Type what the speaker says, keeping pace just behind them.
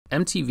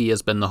MTV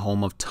has been the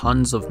home of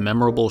tons of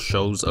memorable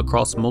shows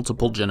across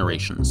multiple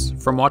generations.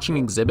 From watching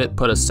Exhibit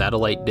put a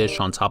satellite dish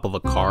on top of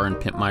a car and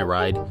Pimp My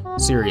Ride,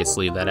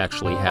 seriously, that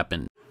actually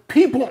happened.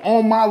 People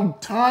on my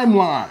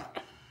timeline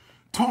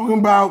talking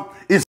about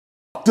it's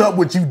f***ed up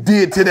what you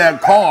did to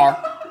that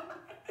car.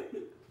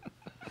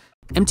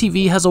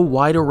 MTV has a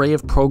wide array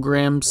of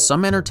programs,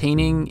 some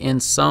entertaining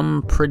and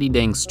some pretty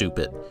dang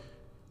stupid.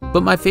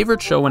 But my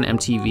favorite show in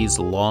MTV's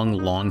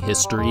long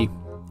history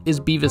is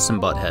Beavis and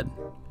Butthead.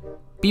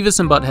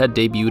 Beavis and Butthead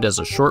debuted as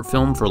a short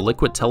film for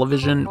Liquid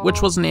Television,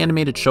 which was an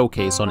animated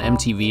showcase on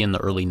MTV in the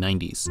early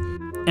 90s.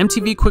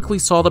 MTV quickly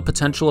saw the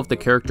potential of the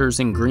characters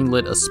and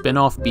greenlit a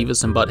spin-off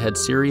Beavis and Butthead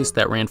series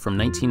that ran from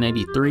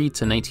 1993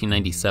 to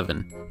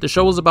 1997. The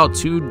show was about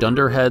two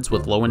dunderheads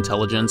with low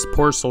intelligence,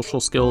 poor social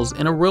skills,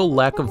 and a real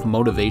lack of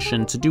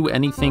motivation to do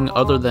anything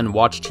other than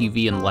watch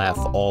TV and laugh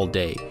all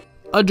day.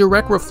 A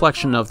direct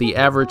reflection of the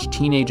average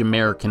teenage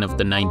American of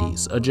the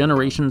 90s, a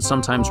generation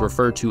sometimes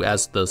referred to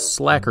as the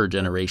slacker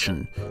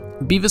generation.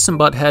 Beavis and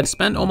Butthead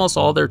spent almost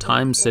all their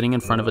time sitting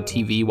in front of a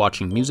TV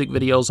watching music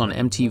videos on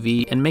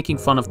MTV and making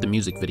fun of the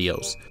music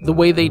videos. The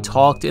way they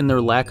talked and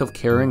their lack of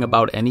caring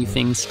about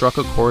anything struck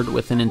a chord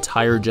with an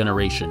entire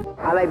generation.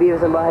 I like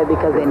Beavis and Butthead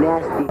because they're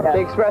nasty.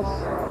 They express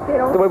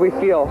the way we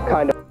feel,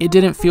 kind of. It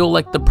didn't feel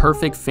like the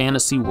perfect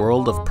fantasy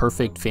world of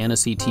perfect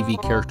fantasy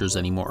TV characters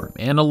anymore,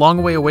 and a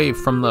long way away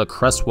from the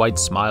crest-white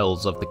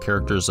smiles of the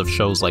characters of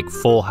shows like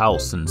Full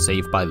House and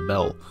Saved by the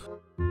Bell.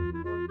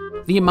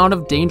 The amount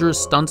of dangerous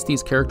stunts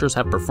these characters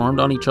have performed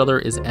on each other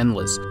is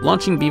endless.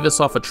 Launching Beavis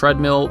off a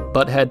treadmill,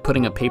 Butthead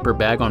putting a paper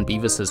bag on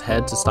Beavis's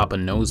head to stop a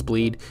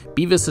nosebleed,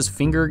 Beavis's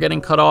finger getting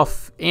cut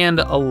off,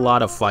 and a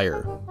lot of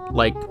fire.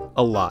 Like,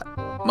 a lot.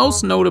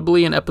 Most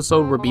notably an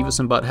episode where Beavis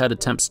and Butthead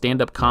attempt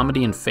stand-up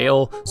comedy and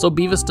fail, so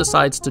Beavis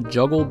decides to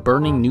juggle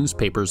burning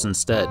newspapers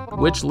instead,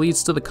 which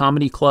leads to the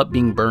comedy club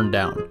being burned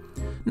down.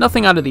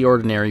 Nothing out of the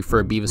ordinary for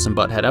a Beavis and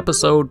Butthead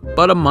episode,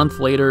 but a month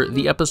later,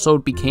 the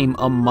episode became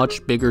a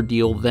much bigger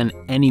deal than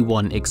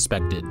anyone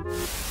expected.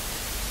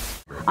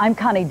 I'm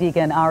Connie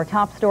Deegan. Our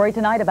top story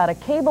tonight about a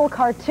cable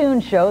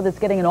cartoon show that's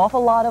getting an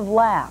awful lot of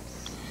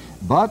laughs.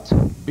 But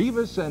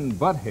Beavis and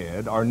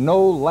Butthead are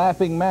no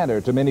laughing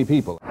matter to many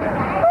people.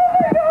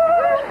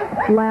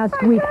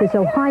 Last week, this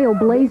Ohio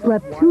blaze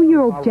left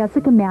 2-year-old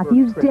Jessica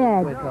Matthews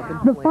dead.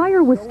 The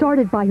fire was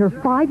started by her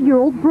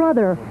 5-year-old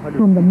brother,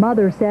 whom the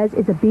mother says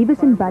is a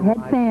Beavis and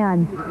Butthead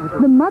fan.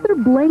 The mother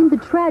blamed the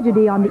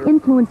tragedy on the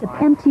influence of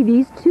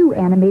MTV's two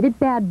animated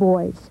bad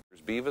boys.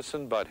 Beavis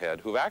and Butthead,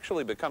 who've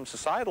actually become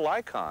societal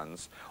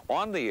icons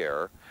on the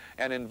air,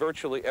 and in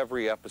virtually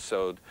every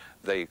episode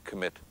they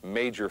commit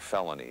major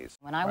felonies.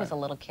 When I was a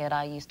little kid,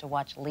 I used to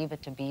watch Leave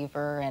It to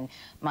Beaver and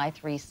My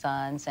Three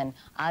Sons and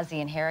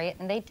Ozzie and Harriet,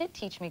 and they did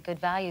teach me good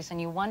values, and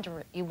you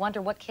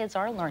wonder what kids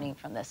are learning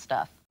from this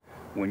stuff.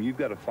 When you've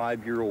got a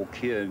 5-year-old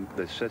kid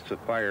that sets a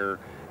fire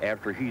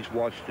after he's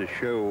watched a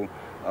show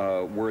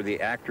where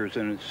the actors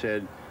in it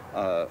said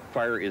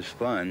fire is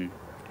fun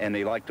and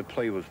they like to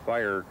play with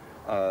fire,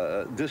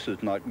 this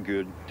is not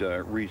good,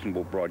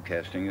 reasonable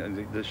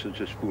broadcasting. This is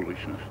just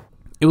foolishness.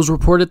 It was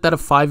reported that a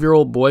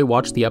 5-year-old boy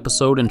watched the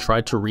episode and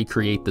tried to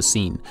recreate the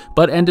scene,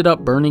 but ended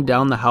up burning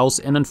down the house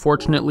and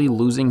unfortunately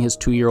losing his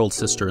 2-year-old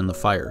sister in the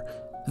fire.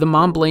 The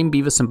mom blamed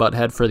Beavis and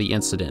Butthead for the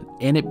incident,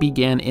 and it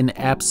began an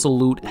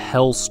absolute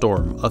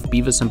hellstorm of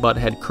Beavis and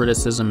Butthead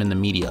criticism in the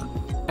media.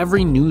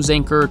 Every news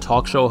anchor,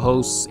 talk show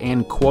host,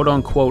 and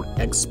quote-unquote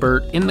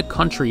expert in the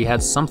country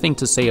had something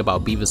to say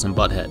about Beavis and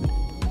Butthead,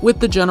 with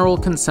the general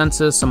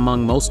consensus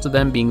among most of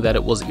them being that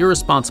it was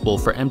irresponsible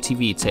for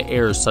MTV to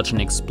air such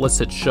an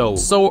explicit show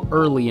so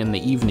early in the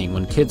evening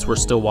when kids were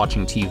still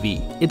watching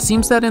TV. It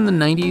seems that in the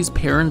 90s,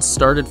 parents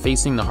started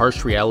facing the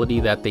harsh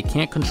reality that they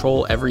can't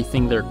control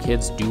everything their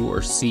kids do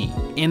or see,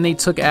 and they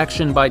took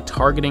action by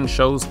targeting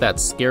shows that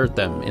scared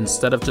them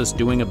instead of just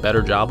doing a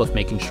better job of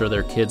making sure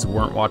their kids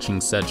weren't watching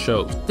said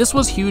shows. This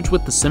was huge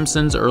with The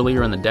Simpsons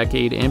earlier in the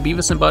decade, and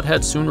Beavis and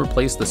Butthead soon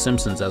replaced The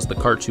Simpsons as the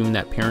cartoon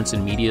that parents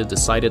and media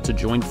decided to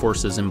join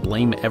forces and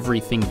blame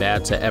everything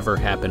bad to ever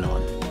happen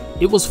on.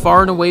 It was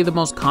far and away the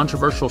most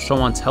controversial show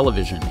on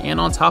television, and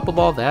on top of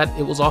all that,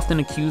 it was often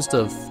accused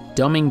of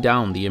dumbing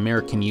down the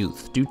American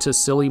youth due to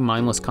silly,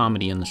 mindless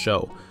comedy in the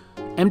show.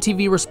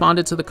 MTV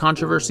responded to the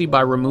controversy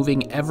by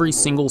removing every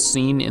single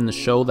scene in the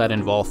show that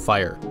involved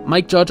fire.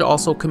 Mike Judge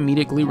also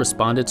comedically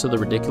responded to the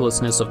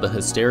ridiculousness of the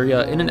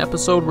hysteria in an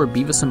episode where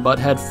Beavis and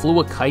Butthead flew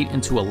a kite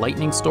into a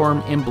lightning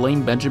storm and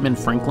blamed Benjamin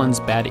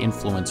Franklin's bad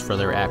influence for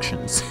their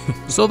actions.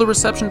 So the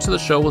reception to the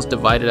show was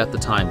divided at the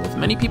time, with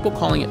many people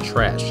calling it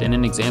trash and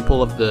an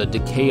example of the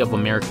decay of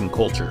American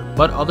culture,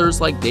 but others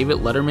like David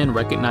Letterman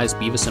recognized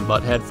Beavis and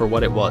Butthead for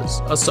what it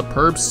was, a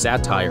superb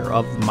satire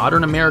of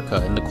modern America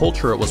and the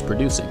culture it was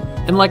producing.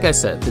 And like I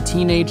said, the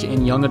teenage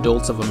and young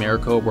adults of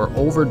America were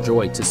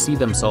overjoyed to see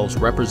themselves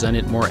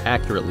represented more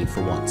accurately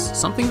for once,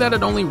 something that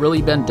had only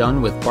really been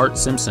done with Bart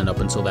Simpson up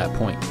until that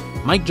point.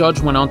 Mike Judge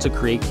went on to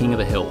create King of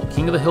the Hill.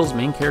 King of the Hill's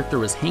main character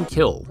was Hank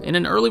Hill, and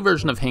an early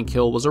version of Hank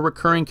Hill was a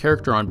recurring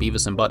character on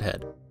Beavis and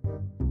Butthead.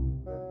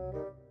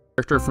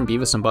 Character from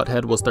Beavis and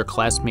Butthead was their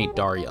classmate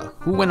Daria,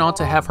 who went on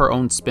to have her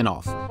own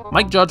spin-off.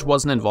 Mike Judge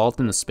wasn't involved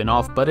in the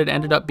spin-off, but it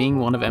ended up being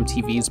one of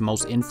MTV's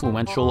most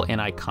influential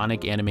and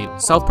iconic animated.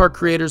 South Park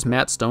creators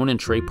Matt Stone and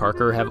Trey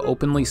Parker have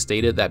openly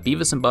stated that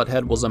Beavis and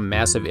Butthead was a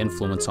massive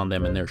influence on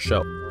them in their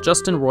show.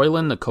 Justin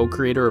Roiland, the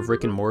co-creator of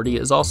Rick and Morty,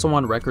 is also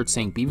on record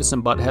saying Beavis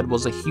and Butthead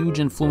was a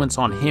huge influence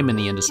on him in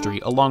the industry,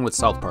 along with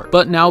South Park.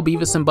 But now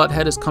Beavis and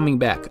Butthead is coming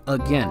back,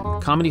 again.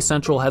 Comedy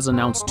Central has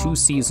announced 2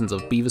 seasons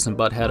of Beavis and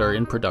Butthead are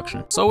in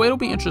production, so it'll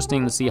be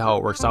interesting to see how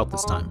it works out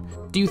this time.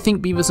 Do you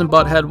think Beavis and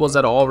Butthead was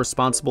at all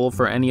responsible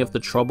for any of the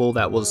trouble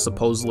that was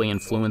supposedly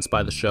influenced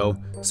by the show?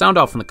 Sound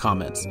off in the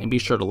comments, and be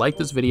sure to like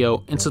this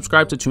video and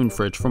subscribe to Toon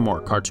Fridge for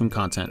more cartoon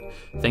content.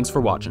 Thanks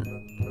for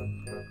watching.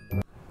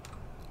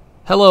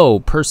 Hello,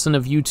 person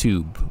of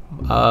YouTube.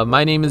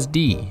 My name is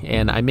D,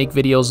 and I make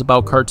videos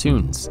about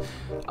cartoons.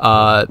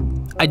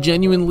 I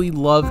genuinely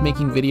love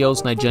making videos,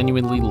 and I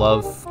genuinely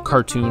love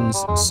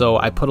cartoons, so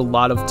I put a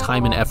lot of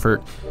time and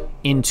effort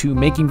into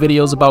making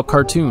videos about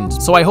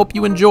cartoons. So I hope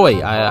you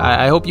enjoy.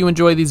 I hope you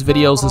enjoy these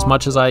videos as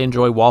much as I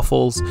enjoy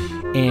waffles.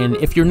 And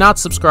if you're not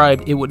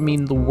subscribed, it would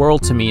mean the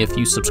world to me if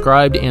you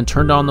subscribed and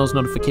turned on those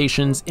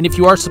notifications. And if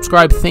you are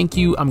subscribed, thank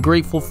you. I'm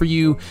grateful for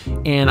you,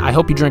 and I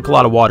hope you drink a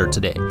lot of water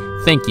today.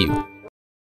 Thank you.